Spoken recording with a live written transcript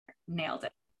Nailed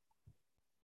it.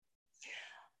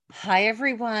 Hi,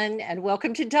 everyone, and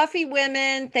welcome to Duffy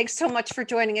Women. Thanks so much for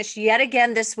joining us yet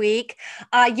again this week.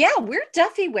 We're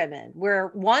Duffy Women. We're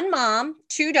one mom,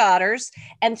 two daughters,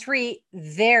 and three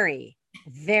very,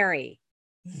 very,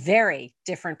 very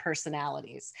different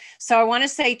personalities. So I want to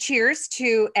say cheers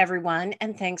to everyone,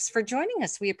 and thanks for joining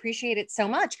us. We appreciate it so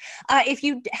much. If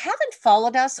you haven't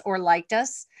followed us or liked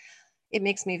us, it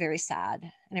makes me very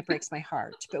sad and it breaks my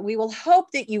heart, but we will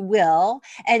hope that you will.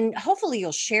 And hopefully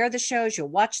you'll share the shows, you'll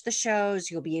watch the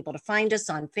shows, you'll be able to find us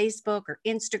on Facebook or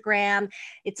Instagram.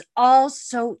 It's all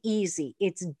so easy.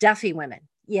 It's Duffy Women.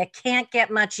 You can't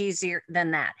get much easier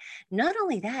than that. Not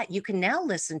only that, you can now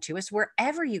listen to us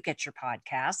wherever you get your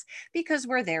podcasts because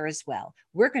we're there as well.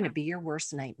 We're going to be your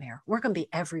worst nightmare. We're going to be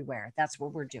everywhere. That's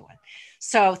what we're doing.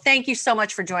 So thank you so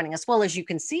much for joining us. Well, as you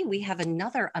can see, we have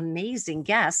another amazing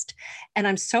guest, and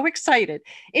I'm so excited.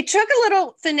 It took a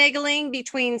little finagling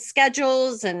between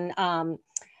schedules and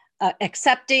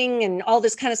accepting and all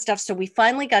this kind of stuff. So we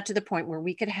finally got to the point where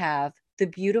we could have the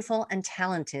beautiful and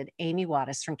talented Amy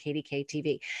Wattis from KDKA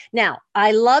TV. Now,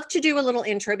 I love to do a little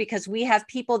intro because we have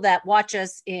people that watch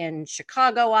us in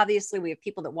Chicago, obviously. We have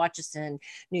people that watch us in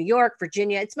New York,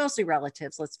 Virginia. It's mostly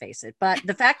relatives, let's face it. But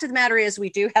the fact of the matter is we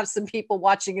do have some people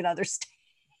watching in other states.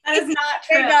 That is not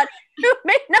true. Who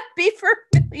may not be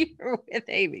familiar with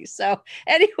Amy. So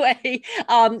anyway,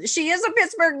 she is a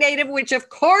Pittsburgh native, which of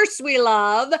course we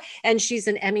love. And she's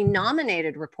an Emmy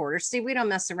nominated reporter. See, we don't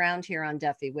mess around here on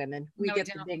Duffy Women. We get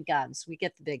the big guns. We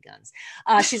get the big guns.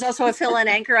 She's also a fill-in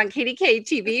anchor on KDKA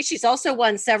TV. She's also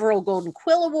won several Golden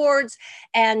Quill Awards.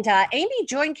 And Amy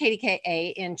joined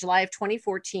KDKA in July of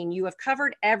 2014. You have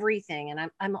covered everything.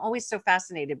 And I'm always so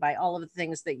fascinated by all of the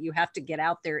things that you have to get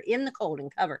out there in the cold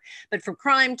and cover. But from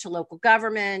crime to local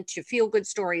government to feel good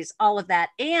stories, all of that.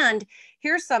 And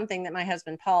here's something that my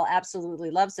husband Paul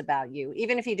absolutely loves about you.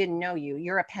 Even if he didn't know you,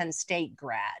 you're a Penn State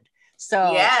grad.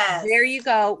 So yes, there you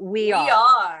go. We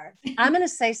are. I'm going to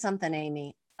say something,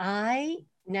 Amy. I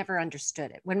never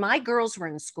understood it. When my girls were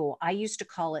in school, I used to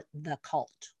call it the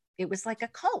cult. It was like a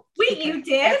cult. Wait, you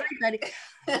did? Everybody.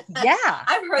 Yeah.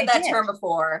 I've heard that term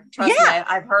before. Trust me,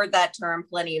 I've heard that term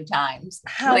plenty of times.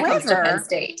 However, when it comes to Penn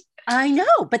State. I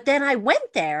know, but then I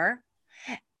went there,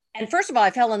 and first of all,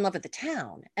 I fell in love with the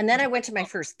town, and then I went to my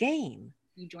first game.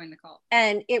 You joined the cult,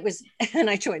 and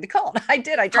I joined the cult. I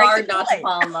did. I tried hard not to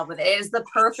fall in love with it. It is the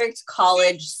perfect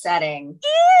college setting.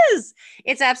 It is.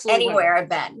 It's absolutely anywhere I've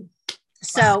been.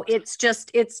 So it's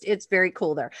just, it's very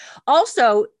cool there.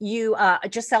 Also, you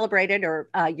just celebrated your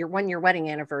 1-year wedding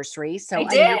anniversary. So I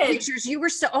did. Your pictures, you were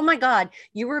oh my God,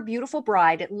 you were a beautiful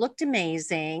bride. It looked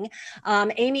amazing.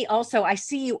 Amy, also, I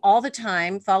see you all the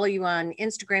time, follow you on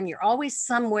Instagram. You're always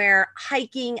somewhere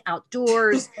hiking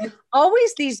outdoors,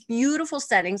 always these beautiful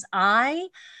settings. I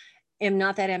am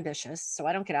not that ambitious, so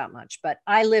I don't get out much, but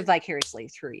I live vicariously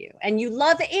through you. And you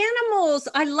love animals.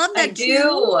 I love that. I do.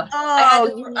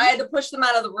 Oh, I had to push them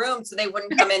out of the room so they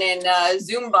wouldn't come in and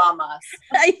Zoom bomb us.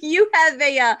 You have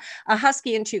a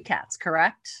husky and 2 cats,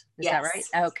 correct? Is that right?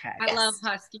 Okay. I love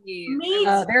huskies.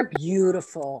 Oh, they're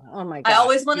beautiful. Oh my God. I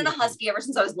always wanted a husky ever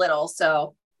since I was little,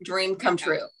 so dream come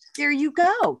true. There you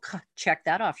go. Check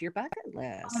that off your bucket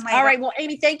list. All right. Well,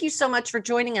 Amy, thank you so much for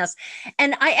joining us.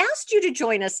 And I asked you to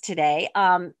join us today.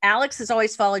 Alex has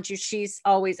always followed you. She's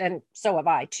always, and so have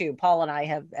I too. Paul and I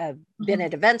have been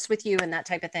at events with you and that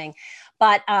type of thing.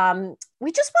 But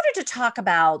we just wanted to talk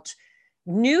about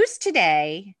news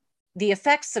today, the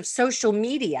effects of social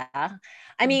media.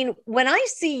 I mean, when I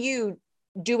see you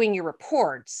doing your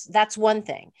reports, that's one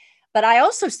thing. But I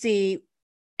also see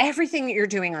everything that you're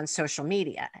doing on social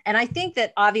media. And I think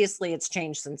that obviously it's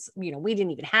changed since, we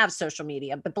didn't even have social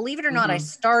media, but believe it or not, I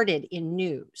started in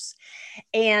news.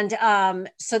 And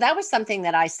so that was something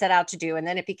that I set out to do. And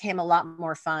then it became a lot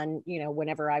more fun,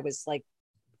 whenever I was like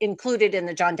included in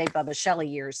the John Day Bubba Shelley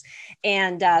years.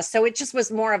 And so it just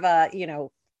was more of a,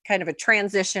 kind of a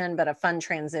transition, but a fun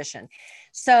transition.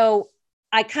 So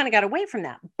I kind of got away from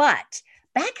that. But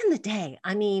back in the day,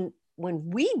 I mean, when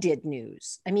we did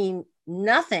news,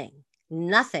 nothing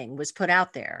was put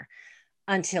out there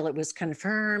until it was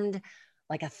confirmed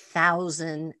like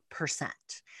 1,000%.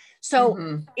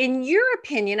 So in your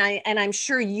opinion, and I'm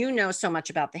sure you know so much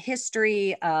about the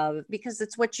history of, because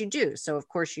it's what you do. So of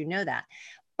course you know that,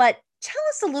 but tell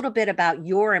us a little bit about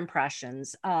your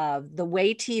impressions of the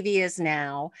way TV is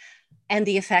now and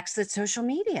the effects that social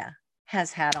media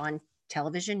has had on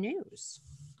television news.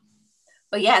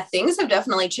 But yeah, things have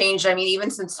definitely changed. I mean,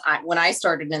 even since when I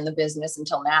started in the business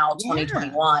until now,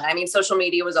 2021, I mean, social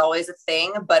media was always a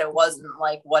thing, but it wasn't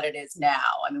like what it is now.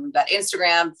 I mean, we've got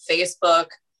Instagram, Facebook,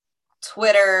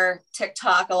 Twitter,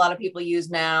 TikTok, a lot of people use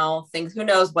now. Things, who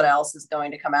knows what else is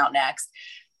going to come out next.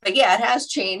 But yeah, it has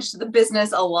changed the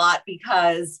business a lot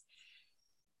because,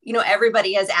 you know,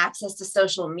 everybody has access to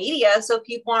social media. So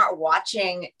people aren't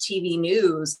watching TV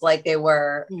news like they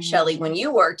were, Shelly, when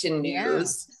you worked in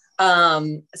news.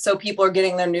 So people are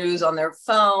getting their news on their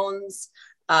phones.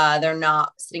 They're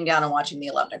not sitting down and watching the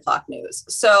 11 o'clock news.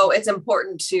 So it's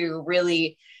important to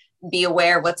really be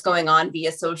aware of what's going on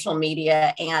via social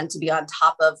media and to be on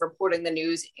top of reporting the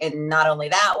news in not only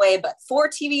that way, but for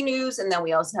TV news. And then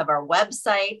we also have our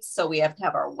websites. So we have to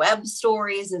have our web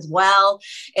stories as well.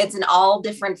 It's in all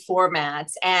different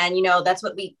formats. And, you know, that's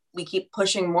what we keep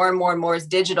pushing more and more and more is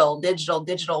digital,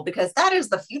 because that is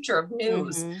the future of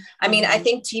news. I mean, I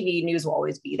think TV news will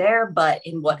always be there, but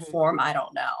in what form, I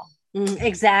don't know.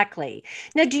 Exactly.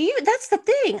 Now, that's the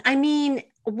thing. I mean,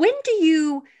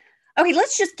 okay,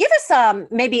 let's just give us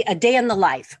maybe a day in the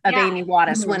life of Amy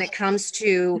Wattis when it comes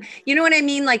to, you know what I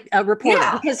mean? Like a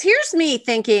reporter, because here's me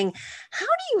thinking, how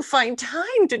do you find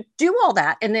time to do all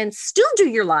that and then still do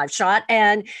your live shot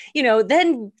and, you know,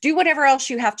 then do whatever else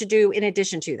you have to do in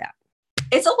addition to that?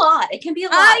 It's a lot. It can be a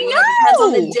lot. I know. It depends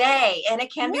on the day and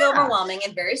it can be overwhelming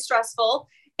and very stressful.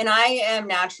 And I am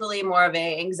naturally more of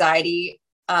an anxiety.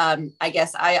 I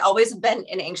guess I always have been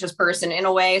an anxious person in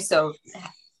a way. So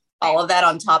all of that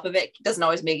on top of it doesn't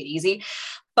always make it easy,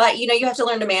 but you know, you have to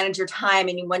learn to manage your time.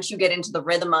 And once you get into the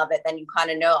rhythm of it, then you kind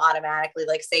of know automatically,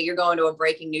 like say you're going to a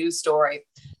breaking news story.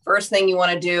 First thing you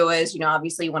want to do is, you know,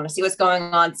 obviously you want to see what's going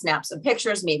on, snap some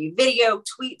pictures, maybe video,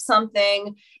 tweet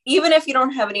something, even if you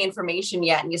don't have any information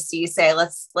yet. And you see, say,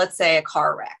 let's say a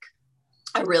car wreck,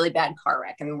 a really bad car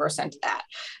wreck. And we're sent to that,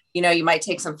 you know, you might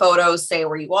take some photos, say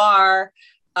where you are.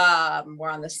 We're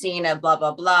on the scene of blah,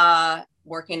 blah, blah.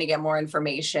 Working to get more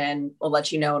information. We'll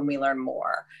let you know when we learn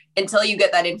more until you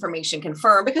get that information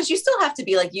confirmed, because you still have to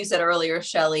be, like you said earlier,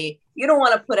 Shelly, you don't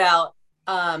want to put out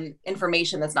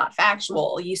information that's not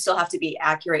factual. You still have to be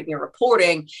accurate in your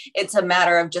reporting. It's a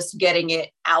matter of just getting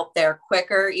it out there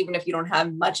quicker, even if you don't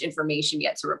have much information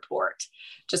yet to report,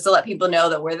 just to let people know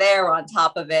that we're there, we're on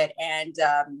top of it. And,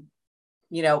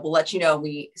 you know, we'll let you know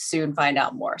we soon find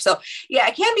out more. So yeah,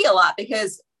 it can be a lot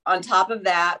because on top of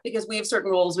that, because we have certain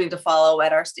rules we have to follow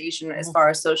at our station as far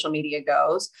as social media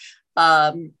goes,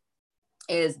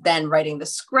 is then writing the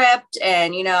script.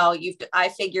 And, you know, I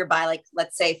figure by like,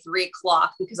 let's say 3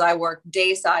 o'clock, because I work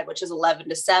day side, which is 11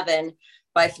 to 7,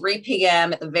 by 3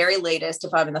 p.m. at the very latest,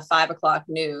 if I'm in the 5 o'clock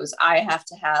news, I have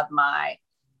to have my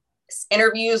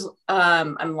interviews.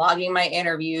 I'm logging my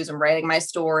interviews, I'm writing my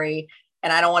story.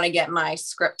 And I don't want to get my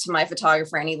script to my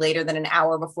photographer any later than an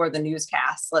hour before the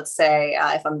newscast. Let's say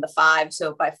if I'm the 5,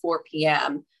 so by 4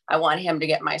 p.m., I want him to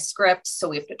get my script. So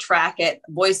we have to track it,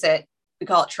 voice it. We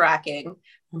call it tracking,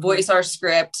 voice our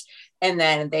script, and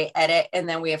then they edit. And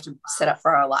then we have to set up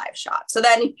for our live shot. So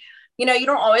then, you know, you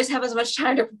don't always have as much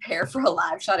time to prepare for a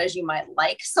live shot as you might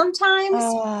like sometimes.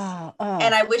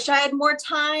 And I wish I had more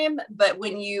time, but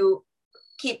when you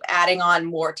keep adding on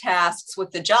more tasks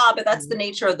with the job, but that's the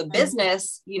nature of the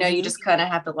business, you know, you just kind of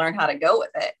have to learn how to go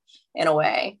with it in a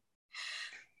way.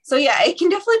 So yeah, it can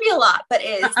definitely be a lot, but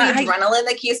it's the adrenaline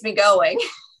that keeps me going.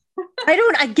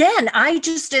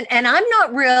 And I'm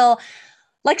not real,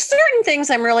 like certain things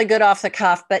I'm really good off the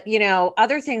cuff, but you know,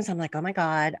 other things I'm like, oh my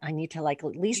God, I need to like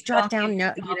at least jot down,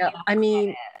 well, yeah, I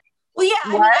mean,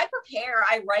 I prepare,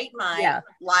 I write my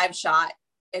live shot.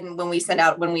 And when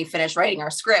we finish writing our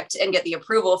script and get the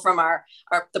approval from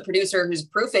the producer who's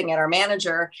proofing it, our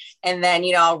manager, and then,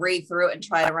 you know, I'll read through it and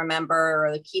try to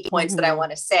remember the key points that I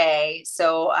want to say.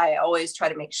 So I always try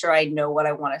to make sure I know what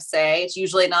I want to say. It's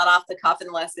usually not off the cuff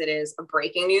unless it is a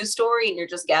breaking news story and you're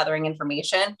just gathering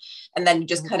information. And then you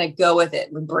just kind of go with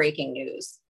it with breaking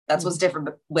news. That's what's different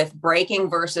with breaking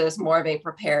versus more of a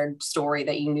prepared story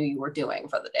that you knew you were doing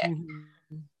for the day.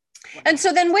 And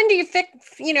so then when do you fit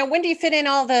in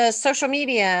all the social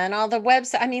media and all the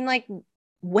websites? I mean, like,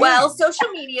 well, social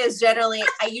media is generally,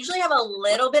 I usually have a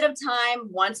little bit of time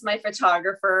once my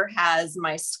photographer has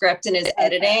my script and is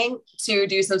editing to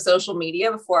do some social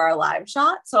media before our live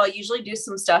shot. So I usually do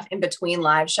some stuff in between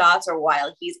live shots or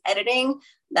while he's editing.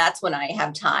 That's when I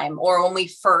have time, or when we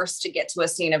first get to a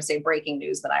scene of, say, breaking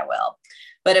news, then I will.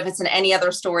 But if it's in any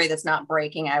other story that's not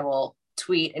breaking, I will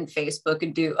tweet and Facebook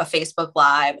and do a Facebook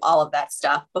Live, all of that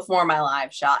stuff before my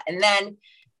live shot. And then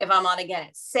if I'm on again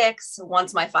at 6,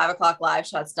 once my 5 o'clock live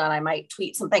shot's done, I might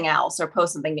tweet something else or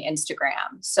post something to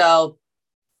Instagram. So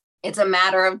it's a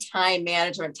matter of time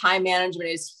management. Time management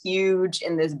is huge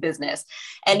in this business.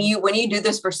 And when you do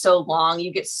this for so long,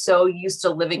 you get so used to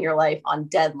living your life on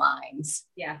deadlines.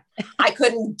 Yeah. I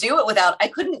couldn't do it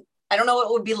I don't know what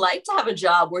it would be like to have a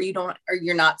job where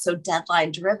you're not so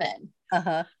deadline driven.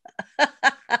 Uh-huh.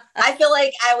 I feel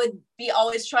like I would be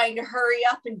always trying to hurry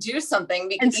up and do something,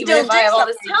 because And even if I have all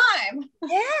this time.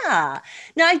 Yeah.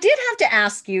 Now I did have to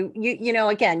ask you,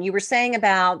 again, you were saying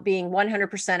about being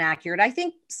 100% accurate. I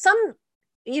think some,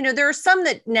 there are some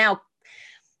that now,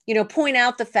 point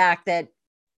out the fact that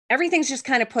everything's just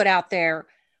kind of put out there.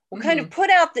 We'll kind of put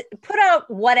out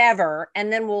whatever,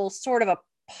 and then we'll sort of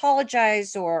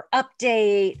apologize or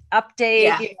update,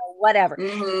 whatever.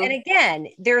 And again,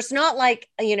 there's not like,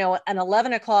 an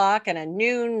 11 o'clock and a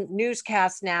noon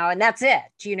newscast now, and that's it,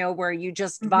 where you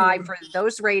just vie for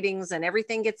those ratings and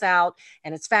everything gets out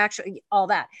and it's factual, all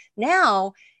that.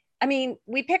 Now, I mean,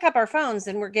 we pick up our phones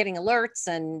and we're getting alerts,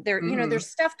 and there's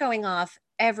stuff going off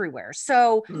everywhere.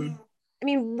 So, I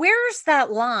mean, where's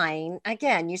that line?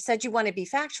 Again, you said you want to be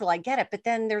factual. I get it. But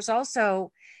then there's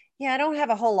also, I don't have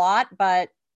a whole lot, but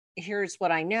here's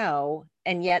what I know,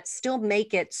 and yet still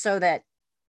make it so that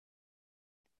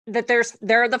there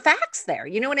are the facts there.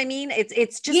 You know what I mean?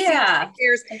 It's just, like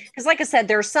because like I said,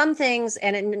 there are some things,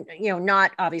 and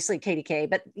not obviously KDK,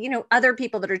 but other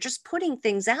people that are just putting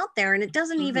things out there, and it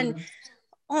doesn't even,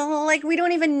 like, we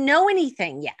don't even know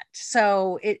anything yet.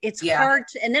 So it's hard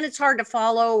and then it's hard to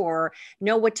follow or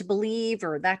know what to believe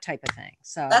or that type of thing.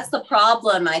 So that's the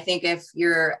problem. I think if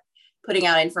you're putting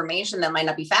out information that might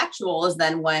not be factual, is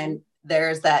then when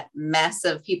there's that mess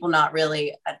of people not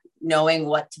really knowing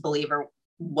what to believe or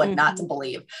what not to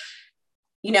believe.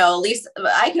 At least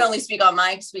I can only speak on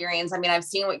my experience. I mean, I've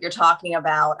seen what you're talking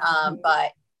about,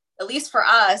 but at least for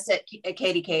us at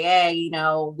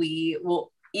KDKA, we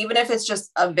will, even if it's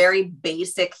just a very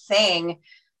basic thing,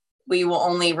 we will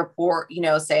only report,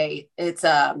 say it's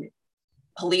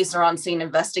police are on scene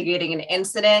investigating an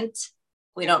incident.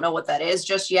 We don't know what that is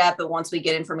just yet, but once we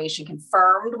get information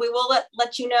confirmed, we will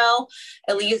let you know.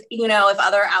 At least, if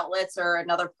other outlets or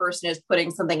another person is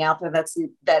putting something out there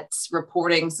that's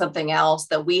reporting something else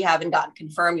that we haven't gotten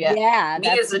confirmed yet. Yeah, me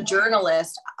as a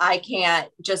journalist, I can't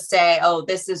just say, oh,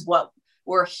 this is what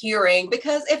we're hearing,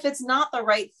 because if it's not the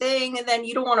right thing, and then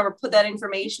you don't want to put that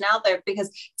information out there, because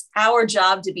it's our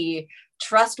job to be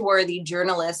trustworthy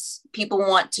journalists. People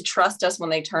want to trust us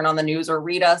when they turn on the news or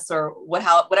read us or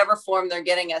whatever form they're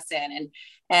getting us in.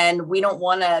 And we don't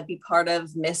want to be part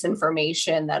of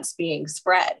misinformation that's being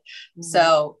spread.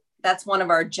 So that's one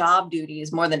of our job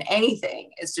duties more than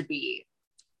anything, is to be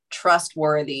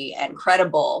trustworthy and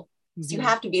credible. So you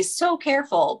have to be so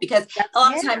careful, because a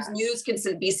lot of times news can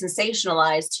be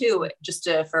sensationalized too, just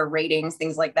for ratings,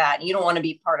 things like that. And you don't want to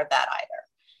be part of that either.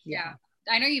 Yeah.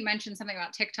 I know you mentioned something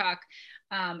about TikTok,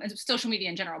 and social media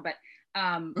in general, but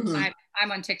I'm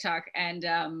on TikTok,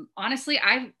 and honestly,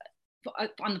 on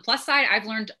the plus side, I've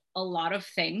learned a lot of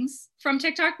things from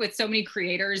TikTok with so many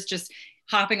creators just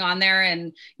hopping on there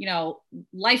and,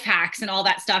 life hacks and all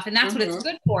that stuff. And that's what it's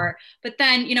good for. But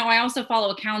then, I also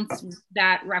follow accounts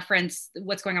that reference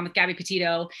what's going on with Gabby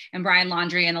Petito and Brian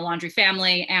Laundrie and the Laundrie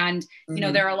family. And,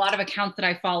 there are a lot of accounts that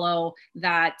I follow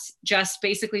that just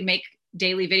basically make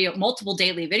multiple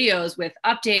daily videos with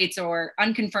updates or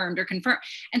unconfirmed or confirmed.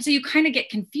 And so you kind of get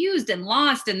confused and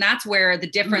lost. And that's where the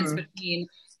difference between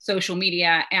social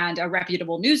media and a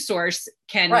reputable news source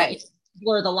can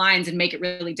blur the lines and make it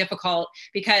really difficult,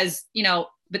 because,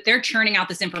 but they're churning out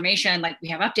this information, like we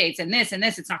have updates and this,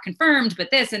 it's not confirmed,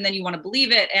 but this, and then you want to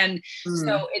believe it. And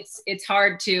so it's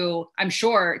hard to, I'm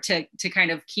sure, to kind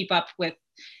of keep up with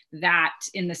that,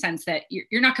 in the sense that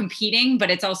you're not competing, but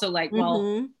it's also like,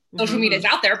 well, social media is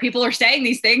out there. People are saying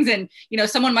these things, and,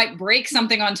 someone might break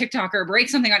something on TikTok or break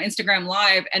something on Instagram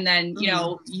Live. And then,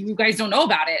 you guys don't know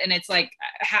about it. And it's like,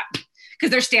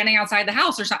 because they're standing outside the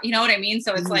house or something, you know what I mean?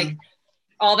 So it's like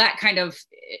all that kind of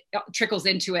trickles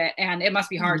into it. And it must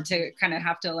be hard to kind of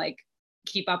have to like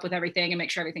keep up with everything and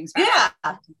make sure everything's fast.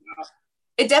 Yeah,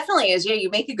 it definitely is. Yeah, you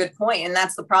make a good point. And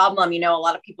that's the problem. A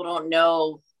lot of people don't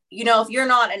know, if you're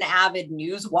not an avid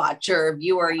news watcher,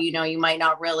 viewer, you might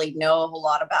not really know a whole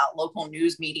lot about local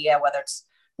news media, whether it's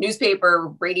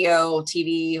newspaper, radio,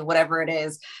 TV, whatever it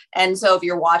is. And so if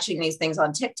you're watching these things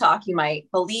on TikTok, you might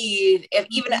believe,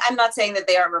 I'm not saying that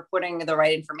they aren't reporting the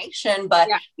right information, but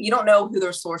you don't know who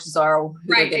their sources are, who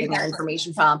they're getting their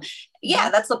information from. Yeah,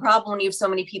 that's the problem when you have so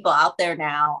many people out there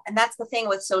now. And that's the thing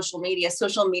with social media.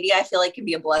 Social media, I feel like, can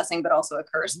be a blessing, but also a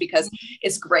curse, because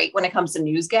it's great when it comes to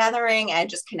news gathering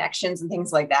and just connections and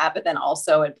things like that. But then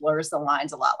also it blurs the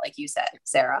lines a lot, like you said,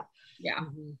 Sarah. Yeah.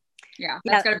 Yeah,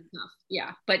 that's gotta be tough.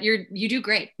 Yeah, but you do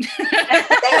great.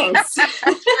 Thanks.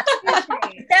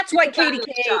 That's why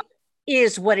KDK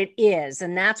is what it is,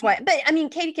 and that's why. But I mean,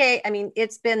 KDK,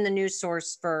 it's been the news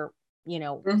source for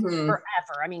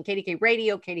forever. I mean, KDK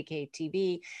radio, KDK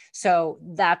TV. So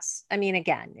that's, I mean,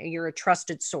 again, you're a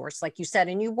trusted source, like you said,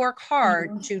 and you work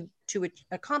hard to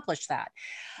accomplish that.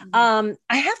 I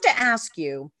have to ask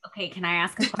you. Okay. Can I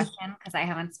ask a question? Because I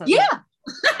haven't spoken. Yeah.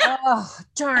 Oh,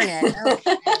 darn it.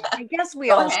 Okay. I guess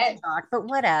we all should talk, but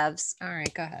whatevs. All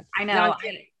right, go ahead. I know.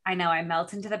 I know. I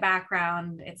melt into the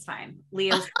background. It's fine.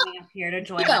 Leo's coming up here to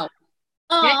join us.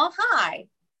 Oh, hi.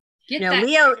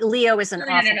 Leo is an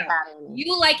awesome cat.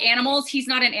 You like animals. He's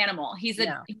not an animal. He's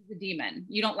a demon.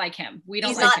 You don't like him. We don't.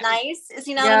 He's like not him. nice. Is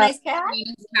he not a nice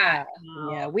cat?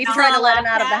 Yeah, we've tried to let him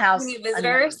out of the house. New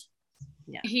visitors.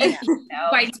 Yeah. He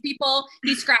bites people.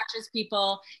 He scratches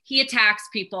people. He attacks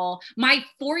people. My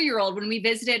 4-year-old, when we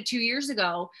visited 2 years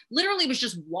ago, literally was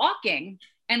just walking,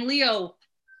 and Leo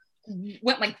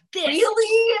went like this.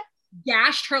 Really?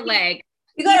 Gashed her leg.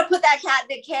 You got to put that cat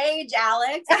in a cage,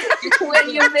 Alex. When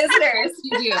you visitors.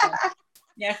 You do.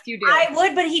 Yes, you do. I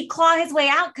would, but he'd claw his way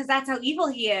out because that's how evil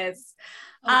he is.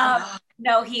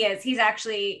 No, he is. He's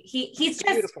actually he's just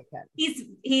beautiful cat.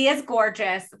 He is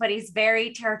gorgeous, but he's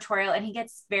very territorial and he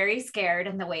gets very scared.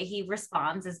 And the way he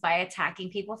responds is by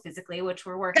attacking people physically, which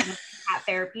we're working with cat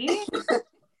therapy.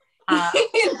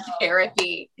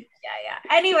 Therapy.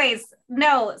 Yeah. Anyways,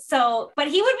 no. So, but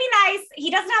he would be nice. He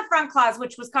doesn't have front claws,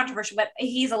 which was controversial, but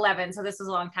he's 11. So this was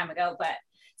a long time ago, but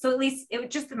so at least it was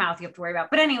just the mouth you have to worry about.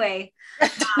 But anyway.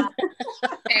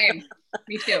 Same.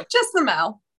 Me too. Just the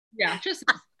mouth. Yeah. Just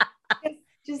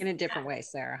in a different way,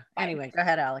 Sarah. Anyway, go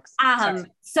ahead, Alex.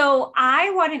 So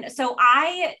I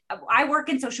work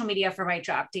in social media for my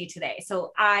job day to day.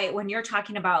 So when you're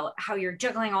talking about how you're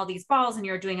juggling all these balls and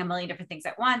you're doing a million different things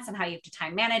at once and how you have to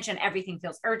time manage and everything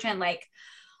feels urgent, like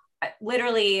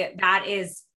literally that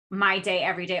is my day,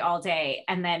 every day, all day.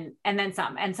 And then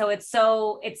some. And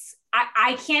so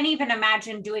I can't even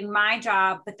imagine doing my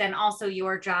job, but then also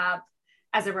your job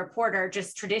as a reporter,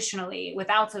 just traditionally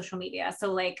without social media.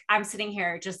 So like, I'm sitting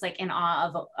here just like in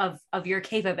awe of your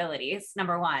capabilities,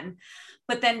 number one,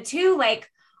 but then two, like,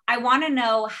 I want to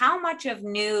know how much of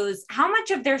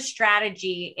their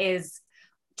strategy is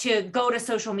to go to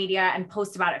social media and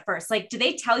post about it first. Like, do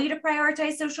they tell you to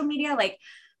prioritize social media? Like,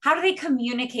 how do they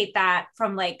communicate that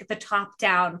from like the top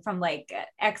down, from like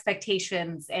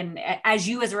expectations, and as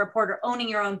you as a reporter owning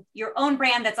your own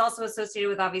brand that's also associated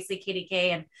with obviously KDK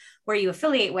and where you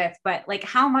affiliate with, but like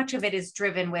how much of it is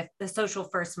driven with the social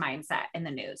first mindset in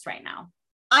the news right now?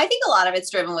 I think a lot of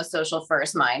it's driven with social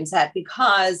first mindset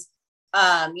because,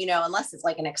 unless it's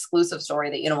like an exclusive story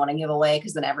that you don't want to give away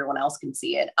because then everyone else can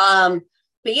see it.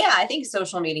 But yeah, I think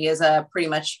social media is pretty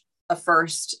much a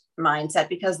first mindset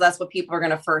because that's what people are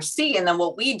going to first see. And then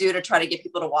what we do to try to get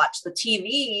people to watch the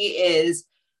TV is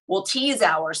we'll tease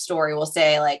our story. We'll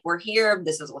say like, we're here,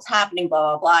 this is what's happening, blah,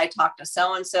 blah, blah. I talked to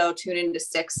so-and-so, tune in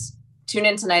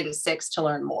tonight at 6 to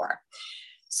learn more.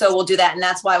 So we'll do that. And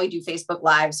that's why we do Facebook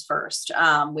Lives first.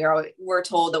 We're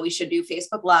told that we should do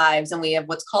Facebook Lives, and we have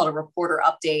what's called a reporter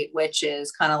update, which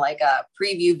is kind of like a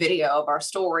preview video of our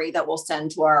story that we'll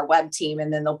send to our web team,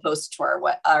 and then they'll post to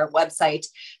our website.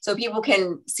 So people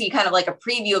can see kind of like a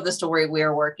preview of the story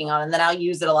we're working on. And then I'll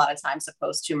use it a lot of times to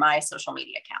post to my social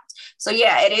media accounts. So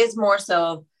yeah, it is more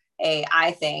so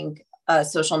I think,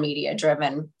 social media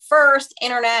driven first.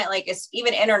 Internet, like it's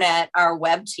even internet, our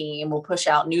web team will push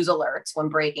out news alerts when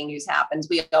breaking news happens.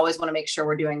 We always want to make sure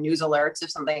we're doing news alerts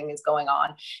if something is going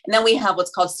on. And then we have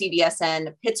what's called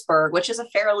CBSN Pittsburgh, which is a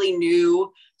fairly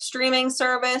new streaming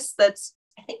service that's,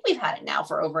 I think we've had it now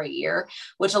for over a year,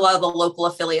 which a lot of the local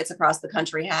affiliates across the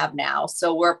country have now.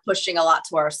 So we're pushing a lot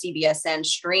to our CBSN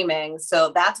streaming.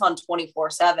 So that's on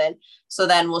 24/7. So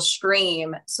then we'll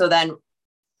stream. So then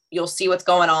you'll see what's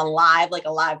going on live, like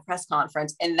a live press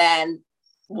conference. And then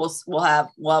we'll have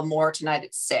more tonight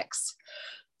at 6.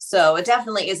 So it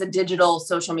definitely is a digital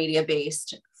social media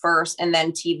based first and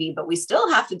then TV, but we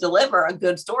still have to deliver a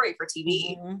good story for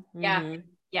TV. Mm-hmm. Yeah.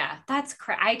 Yeah. That's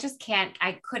correct. I just can't,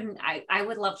 I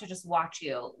would love to just watch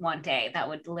you one day. That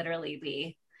would literally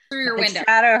be through your window.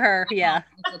 Shadow her. Yeah.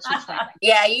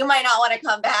 Yeah. You might not want to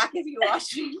come back if you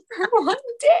watch me for one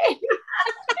day.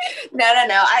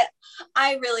 No.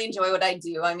 I really enjoy what I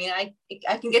do. I mean, I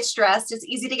can get stressed. It's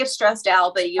easy to get stressed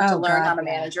out, but you have to learn how to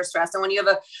manage your stress. And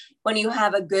when you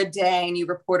have a good day and you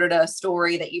reported a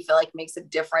story that you feel like makes a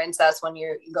difference, that's when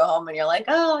you go home and you're like,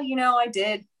 oh, I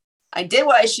did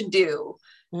what I should do.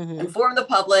 Mm-hmm. Inform the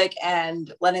public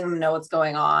and letting them know what's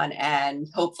going on. And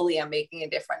hopefully I'm making a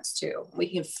difference too. We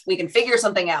can figure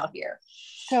something out here.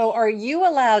 So are you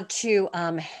allowed to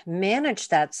manage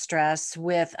that stress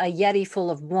with a Yeti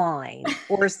full of wine,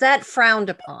 or is that frowned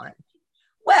upon?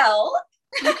 Well,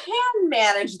 you can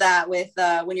manage that with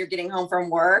when you're getting home from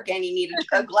work and you need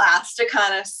a glass to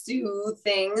kind of soothe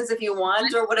things if you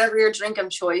want, or whatever your drink of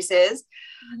choice is.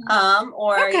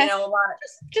 Or okay. you know, a lot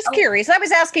just curious. I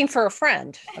was asking for a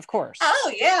friend, of course.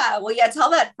 Oh yeah. Well, yeah,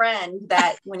 tell that friend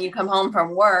that when you come home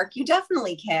from work, you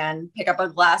definitely can pick up a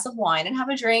glass of wine and have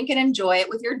a drink and enjoy it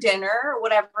with your dinner or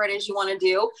whatever it is you want to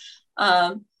do.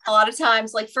 A lot of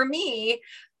times, like for me,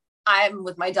 I'm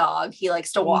with my dog. He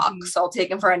likes to walk. So I'll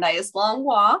take him for a nice long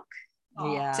walk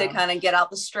to kind of get out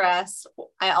the stress.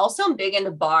 I also am big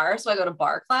into bars. So I go to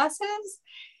bar classes.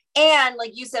 And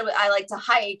like you said, I like to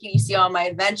hike and you see all my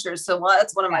adventures. So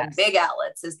that's one of my big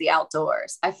outlets is the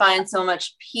outdoors. I find so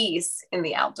much peace in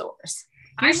the outdoors.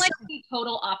 I'm like the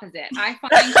total opposite. I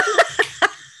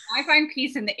find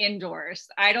peace in the indoors.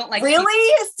 I don't like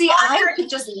really see. I could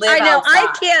just live. I know.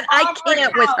 Outside. I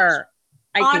can't with her.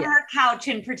 On her couch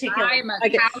in particular.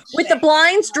 With the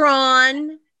blinds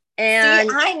drawn. And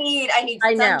see, I need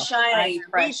sunshine. I need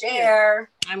fresh air.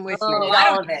 I'm with you.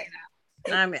 All of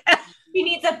it. She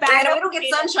needs a bag. We don't get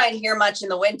sunshine here much in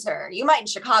the winter. You might in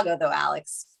Chicago though,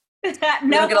 Alex.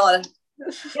 No, get a lot of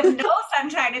no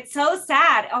sunshine. It's so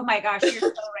sad. Oh my gosh, you're so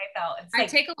right though. It's I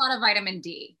take a lot of vitamin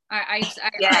D.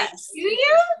 Yes. Do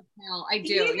you? I do.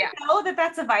 Do you know that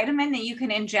that's a vitamin that you can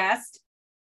ingest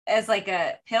as like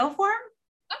a pill form?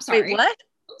 I'm sorry. Wait, what?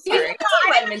 Sorry.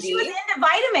 I didn't know she was into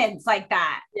vitamins like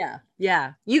that.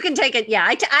 Yeah. You can take it. Yeah,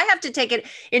 I have to take it.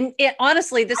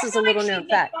 Honestly, this is a little known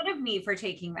fact. Fun of me for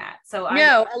taking that. So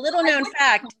a little known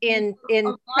fact in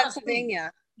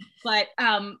Pennsylvania. But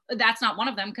that's not one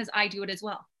of them because I do it as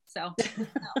well. So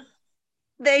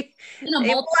they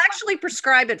will actually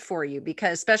prescribe it for you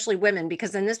because, especially women,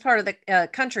 because in this part of the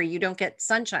country you don't get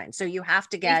sunshine, so you have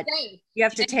to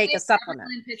take a supplement.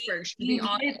 In Pittsburgh, you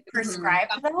prescribe.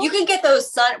 You can get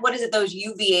those those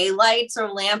UVA lights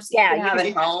or lamps you can have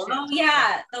at home. Oh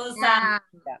yeah, those.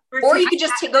 Or you could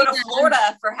just go to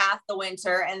Florida for half the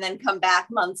winter and then come back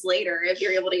months later if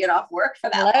you're able to get off work for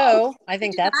that. Hello, I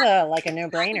think that's a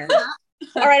no-brainer.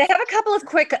 All right, I have a couple of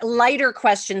quick lighter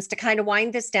questions to kind of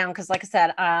wind this down because, like I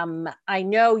said, I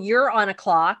know you're on a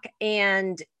clock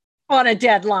and on a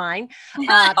deadline.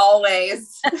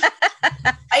 Always.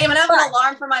 I even have an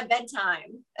alarm for my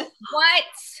bedtime. What?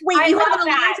 Wait, you have an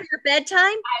alarm for your bedtime?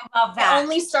 I love that. I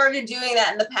only started doing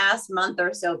that in the past month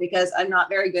or so because I'm not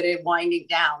very good at winding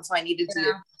down. So I needed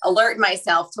to alert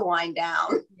myself to wind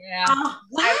down. Yeah. Oh,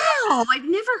 wow. I've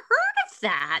never heard of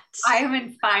that. I am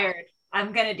inspired.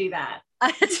 I'm going to do that.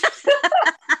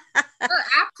 There are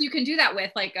apps you can do that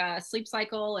with, like Sleep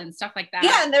Cycle and stuff like that.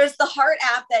 Yeah, and there's the Heart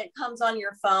app that comes on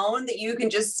your phone that you can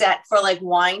just set for like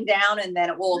wind down, and then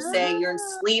it will say you're in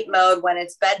sleep mode when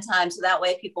it's bedtime. So that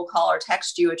way, people call or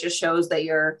text you, it just shows that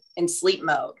you're in sleep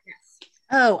mode.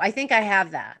 Oh, I think I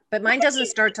have that, but mine doesn't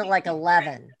start till like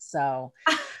 11. So,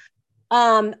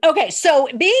 okay. So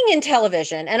being in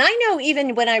television, and I know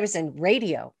even when I was in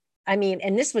radio, I mean,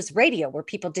 and this was radio where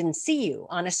people didn't see you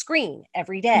on a screen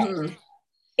every day. Mm-hmm.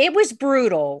 It was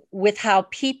brutal with how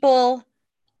people,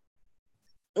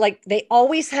 like, they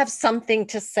always have something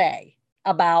to say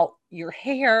about your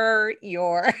hair,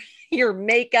 your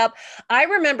makeup. I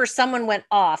remember someone went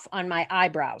off on my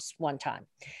eyebrows one time,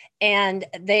 and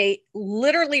they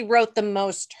literally wrote the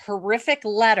most horrific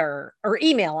email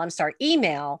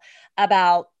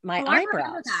about my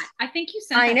eyebrows. I think you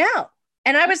sent I know.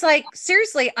 And I was like,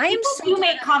 seriously, I am so. You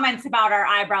make comments about our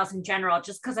eyebrows in general,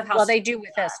 just because of how. Well, they do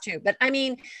with us too. But I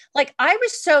mean, like, I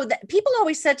was people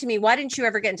always said to me, why didn't you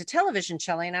ever get into television,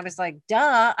 Shelly? And I was like,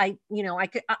 duh,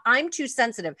 I'm too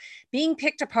sensitive, being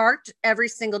picked apart every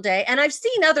single day. And I've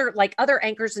seen other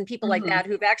anchors and people like that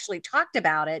who've actually talked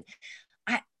about it.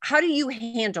 How do you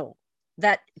handle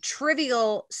that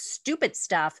trivial, stupid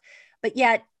stuff? But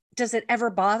yet, does it ever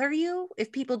bother you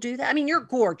if people do that? I mean, you're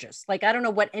gorgeous. Like, I don't know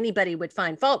what anybody would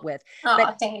find fault with.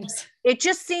 Oh, thanks. It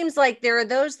just seems like there are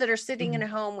those that are sitting in a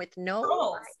home with no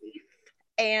life,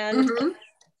 and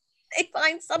they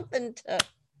find something to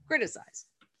criticize.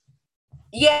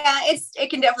 Yeah, it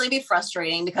can definitely be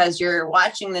frustrating because you're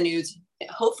watching the news,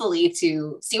 hopefully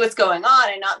to see what's going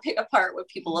on and not pick apart what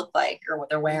people look like or what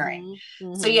they're wearing.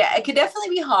 Mm-hmm. So yeah, it could definitely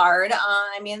be hard.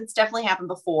 I mean, it's definitely happened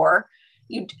before.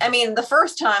 The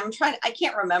first time I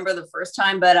can't remember the first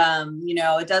time, but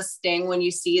it does sting when you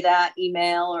see that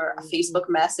email or a Facebook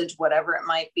message, whatever it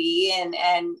might be. And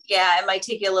yeah, it might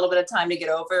take you a little bit of time to get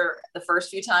over the first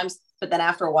few times, but then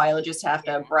after a while, you just have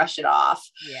to brush it off.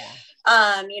 Yeah.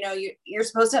 you're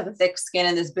supposed to have a thick skin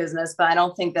in this business, but I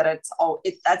don't think that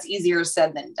that's easier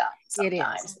said than done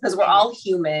sometimes, because we're all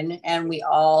human and we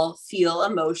all feel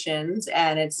emotions,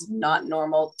 and it's not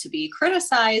normal to be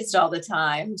criticized all the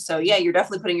time. So yeah, you're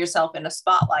definitely putting yourself in a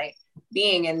spotlight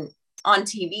being on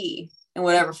TV in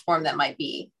whatever form that might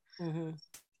be. Mm-hmm.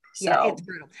 Yeah, it's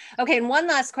brutal. Okay, and one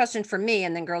last question for me,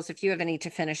 and then girls, if you have any to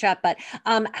finish up, but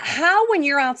how, when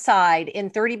you're outside in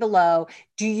 30 below,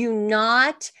 do you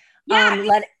not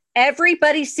let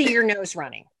everybody see your nose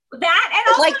running? That,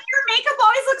 and also your makeup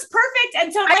always looks perfect,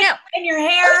 and so and your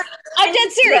hair. I'm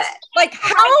dead serious. Like,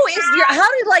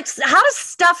 how does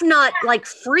stuff not like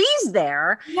freeze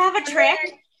there? You have a trick.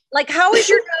 Like, how is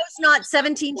your nose not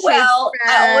 17 shades? Well,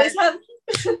 I always have.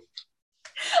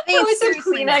 I always have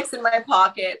Kleenex in my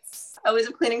pockets. I always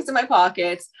have Kleenex in my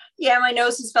pockets. Yeah, my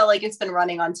nose has felt like it's been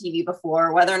running on TV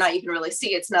before. Whether or not you can really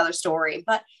see it's another story,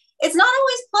 but it's not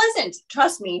always pleasant.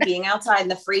 Trust me, being outside in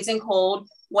the freezing cold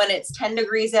when it's 10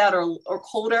 degrees out or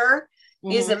colder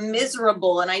is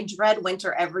miserable. And I dread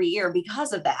winter every year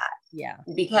because of that. Yeah.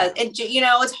 Because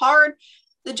it's hard.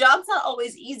 The job's not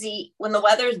always easy when the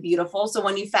weather is beautiful. So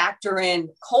when you factor in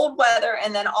cold weather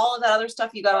and then all of that other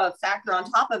stuff you got to factor on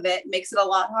top of it, makes it a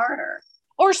lot harder.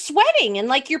 Or sweating and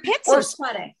like your pits. Or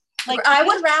sweating. Like, I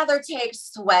would rather take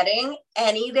sweating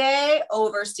any day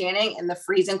over standing in the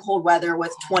freezing cold weather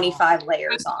with 25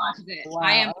 layers on. Wow.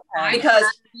 I am because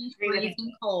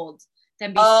freezing cold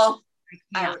than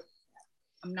I'm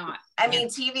not. I mean,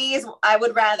 TVs, I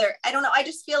would rather, I don't know. I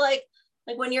just feel like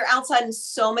when you're outside in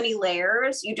so many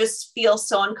layers, you just feel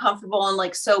so uncomfortable and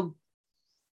like so,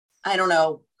 I don't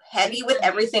know, heavy with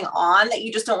everything on that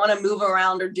you just don't want to move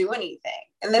around or do anything.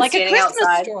 And then like standing a Christmas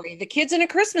outside. Story, the kids in A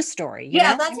Christmas Story.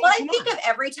 Yeah, that's what I think of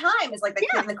every time. Is like the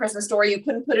kid in the Christmas Story who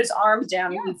couldn't put his arms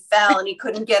down and he fell and he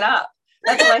couldn't get up.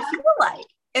 That's what I feel like.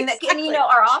 And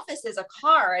our office is a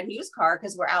car, a used car,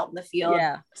 because we're out in the field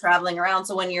traveling around.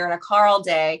 So when you're in a car all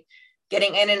day,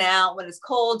 getting in and out when it's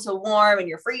cold to warm and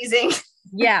you're freezing.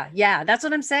 Yeah, that's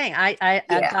what I'm saying. I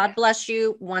God bless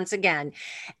you once again.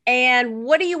 And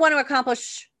what do you want to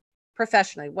accomplish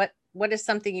professionally? What is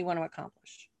something you want to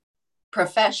accomplish?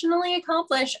 Professionally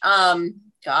accomplish?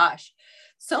 Gosh,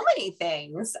 so many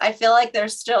things. I feel like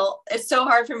it's so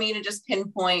hard for me to just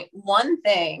pinpoint one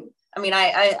thing. I mean,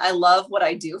 I love what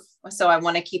I do. So I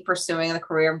want to keep pursuing the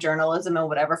career of journalism in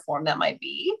whatever form that might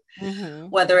be,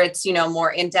 whether it's,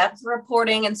 more in-depth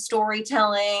reporting and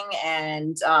storytelling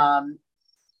and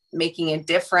making a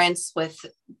difference with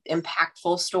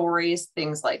impactful stories,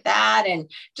 things like that. And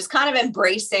just kind of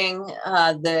embracing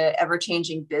the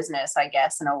ever-changing business, I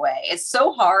guess, in a way. It's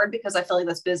so hard because I feel like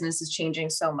this business is changing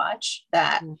so much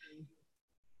that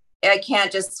I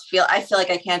feel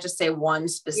like I can't just say one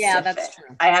specific. Yeah, that's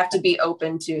true. I have to be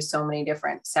open to so many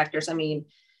different sectors. I mean,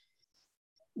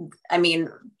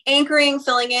 anchoring,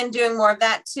 filling in, doing more of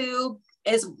that too,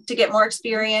 is to get more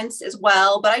experience as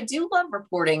well. But I do love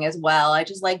reporting as well. I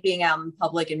just like being out in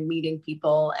public and meeting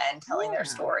people and telling their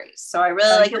stories. So I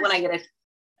really like it when I get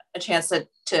a chance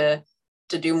to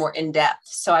do more in depth.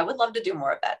 So I would love to do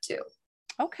more of that too.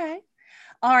 Okay.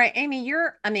 All right, Amy,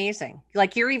 you're amazing.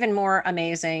 Like, you're even more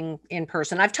amazing in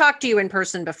person. I've talked to you in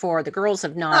person before. The girls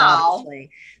have not, obviously.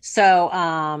 So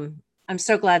I'm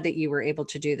so glad that you were able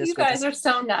to do this. You guys are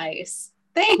so nice.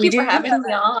 Thank you for having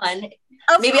me on.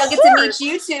 Maybe I'll get to meet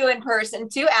you two in person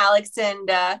too, Alex and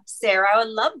Sarah. I would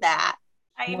love that.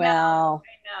 I know.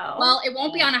 Well, it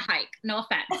won't be on a hike. No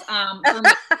offense.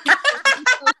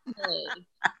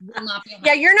 Will not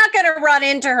be you're not going to run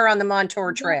into her on the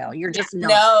Montour Trail. You're just not.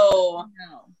 No.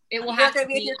 It will have to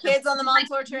be with your kids on the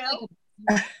Montour Trail.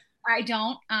 I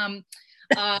don't.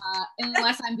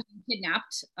 Unless I'm being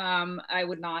kidnapped, I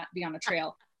would not be on a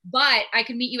trail. But I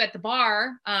could meet you at the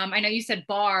bar. I know you said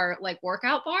bar, like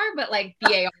workout bar, but like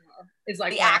BAR is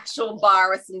like the actual bar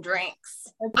with some drinks.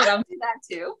 I'll do that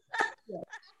too.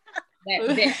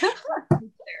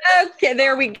 Okay,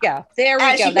 there we go.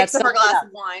 She picks up her glass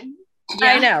of wine.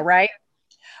 I know, right?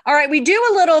 All right, we do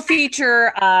a little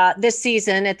feature this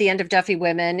season at the end of Duffy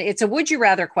Women. It's a would you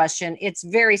rather question. It's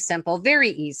very simple, very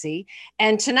easy.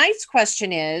 And tonight's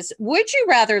question is, would you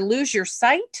rather lose your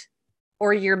sight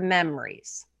or your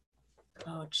memories?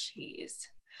 Oh, geez.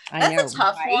 That's a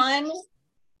tough one.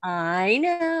 I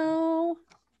know.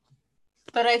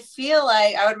 But I feel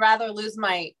like I would rather lose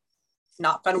my,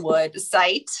 knock on wood,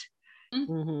 sight.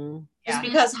 Just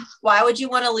because why would you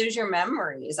want to lose your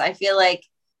memories? I feel like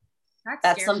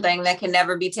that's something that can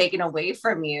never be taken away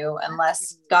from you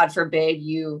unless, God forbid,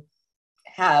 you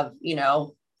have,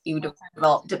 you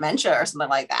develop dementia or something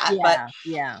like that.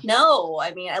 Yeah, but no,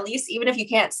 I mean, at least even if you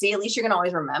can't see, at least you're going to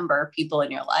always remember people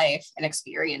in your life and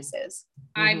experiences.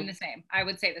 I'm the same. I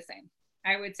would say the same.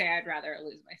 I would say I'd rather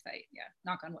lose my sight. Yeah.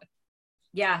 Knock on wood.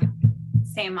 Yeah.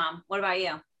 Same, Mom. What about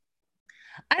you?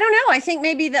 I don't know. I think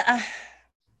maybe the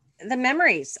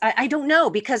memories. I don't know,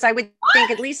 because I would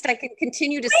think at least I can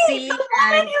continue to see. The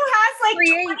woman who has like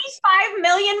 25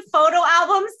 million photo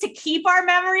albums to keep our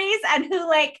memories, and who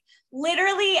like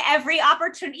literally every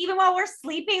opportunity, even while we're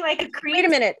sleeping, like wait a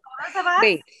minute. Of us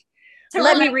wait.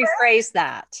 Let me rephrase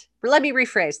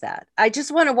that. I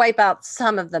just want to wipe out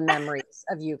some of the memories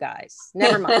of you guys.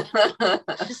 Never mind.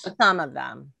 Just some of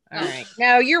them. All right.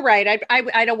 No, you're right.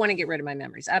 I don't want to get rid of my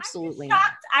memories. Absolutely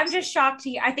not. I'm just shocked.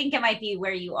 I think it might be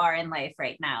where you are in life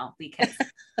right now because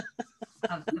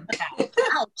of that.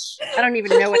 Ouch. I don't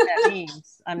even know what that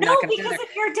means. I'm not going to. Because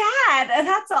of your dad.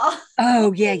 That's all.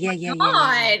 Oh, yeah.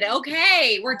 God.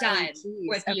 Okay. We're done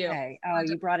with you. Okay. Oh,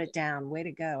 you brought it down. Way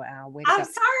to go, Al. Way to go. I'm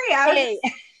sorry.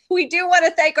 We do want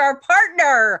to thank our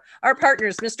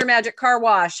partners, Mr. Magic Car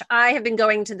Wash. I have been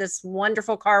going to this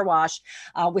wonderful car wash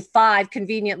with 5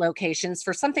 convenient locations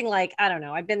for something like, I don't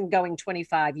know, I've been going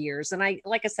 25 years. And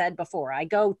like I said before, I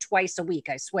go twice a week,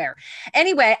 I swear.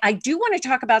 Anyway, I do want to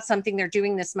talk about something they're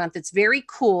doing this month. It's very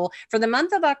cool. For the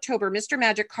month of October, Mr.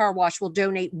 Magic Car Wash will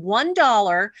donate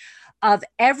 $1 of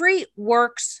every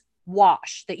Works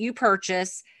wash that you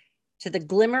purchase to the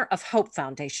Glimmer of Hope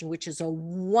Foundation, which is a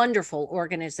wonderful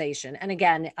organization. And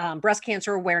again, Breast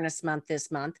Cancer Awareness Month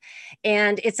this month,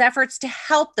 and its efforts to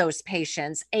help those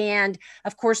patients, and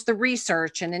of course, the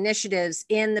research and initiatives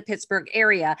in the Pittsburgh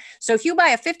area. So if you buy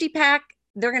a 50-pack,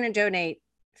 they're going to donate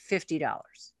 $50.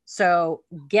 So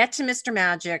get to Mr.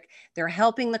 Magic. They're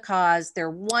helping the cause. They're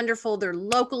wonderful. They're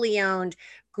locally owned,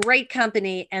 great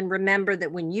company. And remember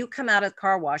that when you come out of the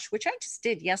car wash, which I just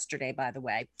did yesterday, by the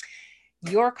way,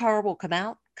 your car will come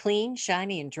out clean,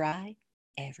 shiny, and dry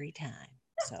every time.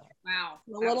 So, wow,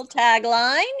 a little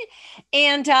tagline.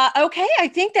 And okay, I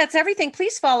think that's everything.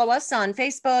 Please follow us on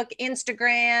Facebook,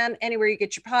 Instagram, anywhere you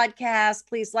get your podcast.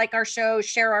 Please like our show,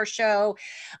 share our show,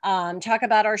 talk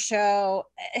about our show.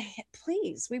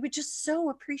 Please, we would just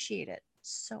so appreciate it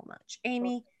so much.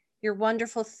 Amy, you're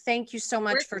wonderful. Thank you so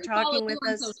much for talking with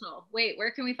us. Social? Wait,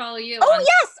 where can we follow you? Oh,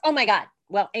 yes. Oh, my God.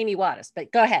 Well, Amy Wattis,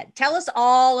 but go ahead. Tell us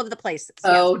all of the places.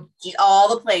 Oh, yes.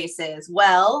 All the places.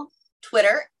 Well,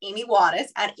 Twitter, Amy Wattis,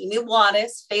 at Amy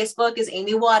Wattis. Facebook is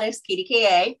Amy Wattis,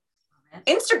 KDKA.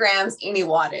 Instagram's Amy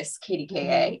Wattis,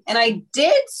 KDKA. And I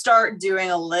did start doing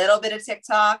a little bit of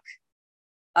TikTok.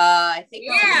 I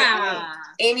think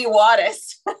Amy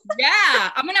Wattis.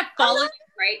 Yeah, I'm going to follow you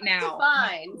right now.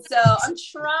 Fine. So I'm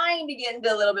trying to get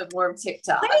into a little bit more of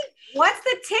TikTok. Wait, what's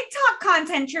the TikTok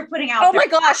content you're putting out? Oh my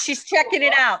gosh, she's checking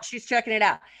it out. It's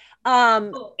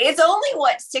only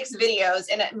 6 videos,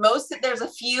 and there's a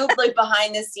few like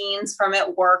behind the scenes from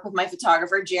at work with my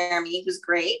photographer Jeremy, who's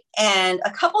great, and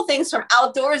a couple things from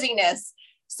outdoorsiness.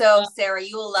 So Sarah,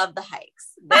 you will love the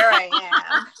hikes. There I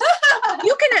am.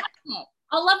 You can.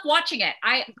 I'll love watching it.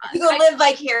 You will live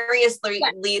vicariously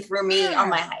through me on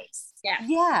my hikes.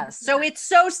 Yeah. So it's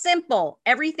so simple.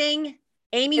 Everything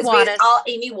Amy Wattis. All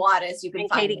Amy Wattis. You can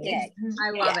find me.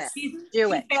 I love it. She's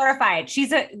verified.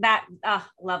 She's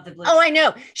love the blue. Oh, I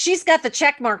know. She's got the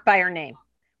check mark by her name.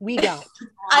 We don't.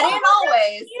 I didn't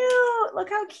always. Cute. Look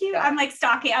how cute. I'm like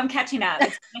stalking. I'm catching up.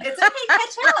 It's okay.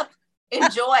 Catch up.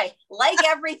 Enjoy. Like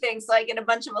everything, so I get a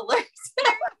bunch of alerts.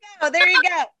 There you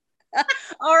go.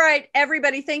 All right,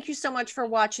 everybody. Thank you so much for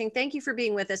watching. Thank you for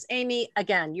being with us. Amy,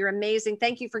 again, you're amazing.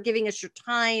 Thank you for giving us your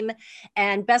time,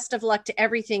 and best of luck to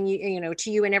everything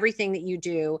to you and everything that you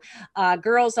do.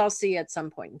 Girls, I'll see you at some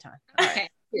point in time. Okay.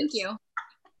 Thank you.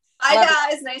 Hi,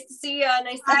 guys. Nice to see you.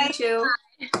 Nice to meet you.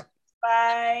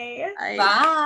 Bye. Bye.